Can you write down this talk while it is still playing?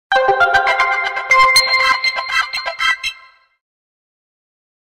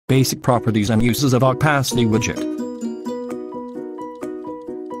Basic properties and uses of Opacity widget.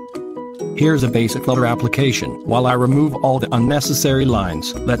 Here's a basic Flutter application. While I remove all the unnecessary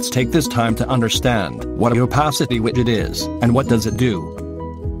lines, let's take this time to understand what an Opacity widget is, and what does it do.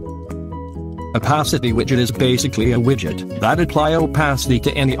 Opacity widget is basically a widget that applies opacity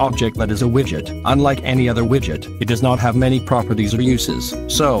to any object that is a widget. Unlike any other widget, it does not have many properties or uses,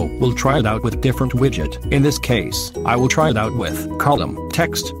 so we'll try it out with different widget. In this case, I will try it out with column,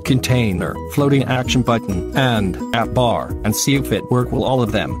 text, container, floating action button, and app bar, and see if it works with all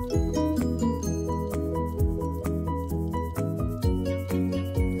of them.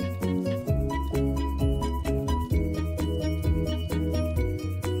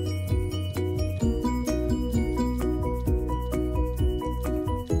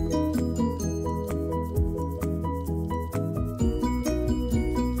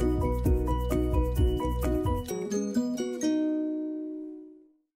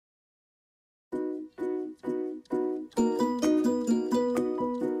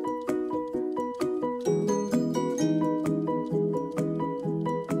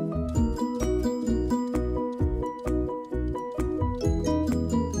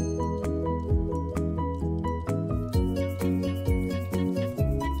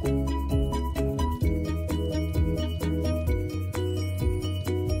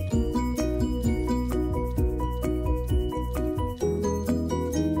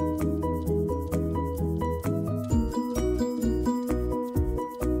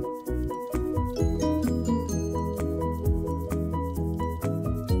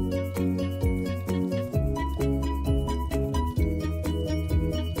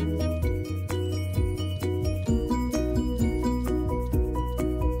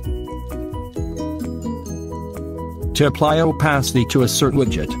 To apply opacity to a certain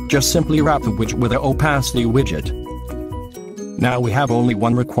widget, just simply wrap the widget with an opacity widget. Now we have only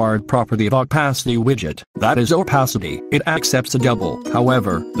one required property of opacity widget, that is opacity. It accepts a double.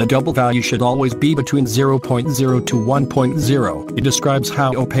 However, the double value should always be between 0.0 to 1.0. It describes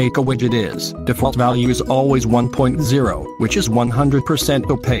how opaque a widget is. Default value is always 1.0, which is 100%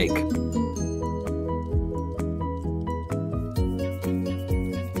 opaque.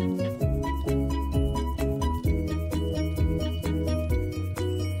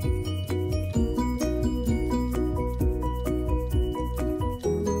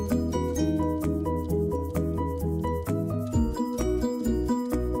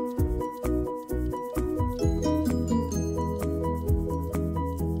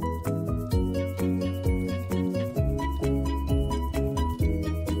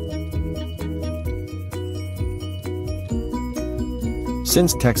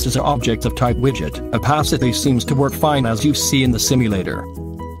 Since text is an object of type widget, opacity seems to work fine as you see in the simulator.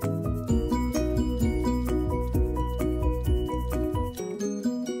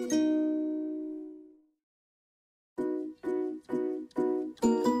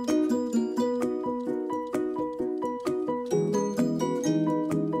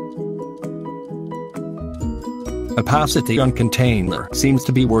 Opacity on container seems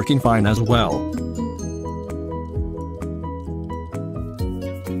to be working fine as well.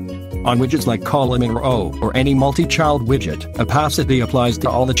 On widgets like column and row, or any multi-child widget, opacity applies to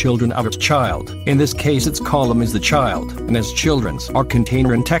all the children of its child. In this case its column is the child, and its children's are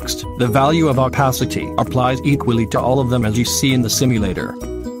container and text. The value of opacity applies equally to all of them as you see in the simulator.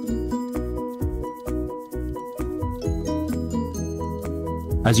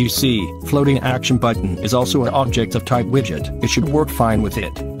 As you see, floating action button is also an object of type widget. It should work fine with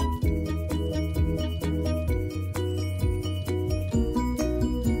it.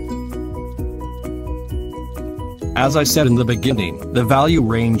 As I said in the beginning, the value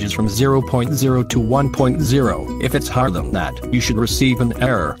ranges from 0.0 to 1.0. If it's higher than that, you should receive an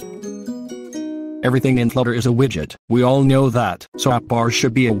error. Everything in Flutter is a widget. We all know that, so app bar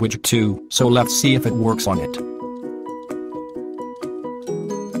should be a widget too, so let's see if it works on it.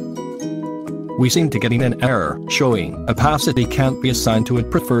 We seem to getting an error showing opacity can't be assigned to a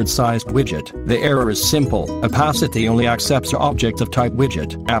preferred sized widget. The error is simple. Opacity only accepts an object of type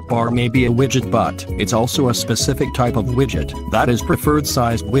widget. App bar may be a widget, but it's also a specific type of widget, that is preferred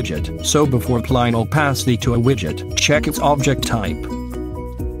sized widget. So before applying opacity to a widget, check its object type.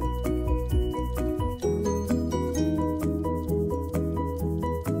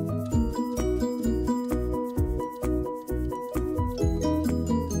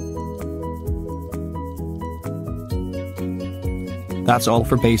 That's all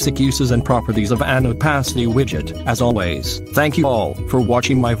for basic uses and properties of an opacity widget. As always, thank you all for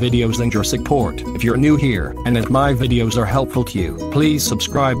watching my videos and your support. If you're new here, and if my videos are helpful to you, please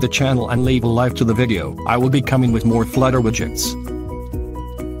subscribe the channel and leave a like to the video. I will be coming with more Flutter widgets.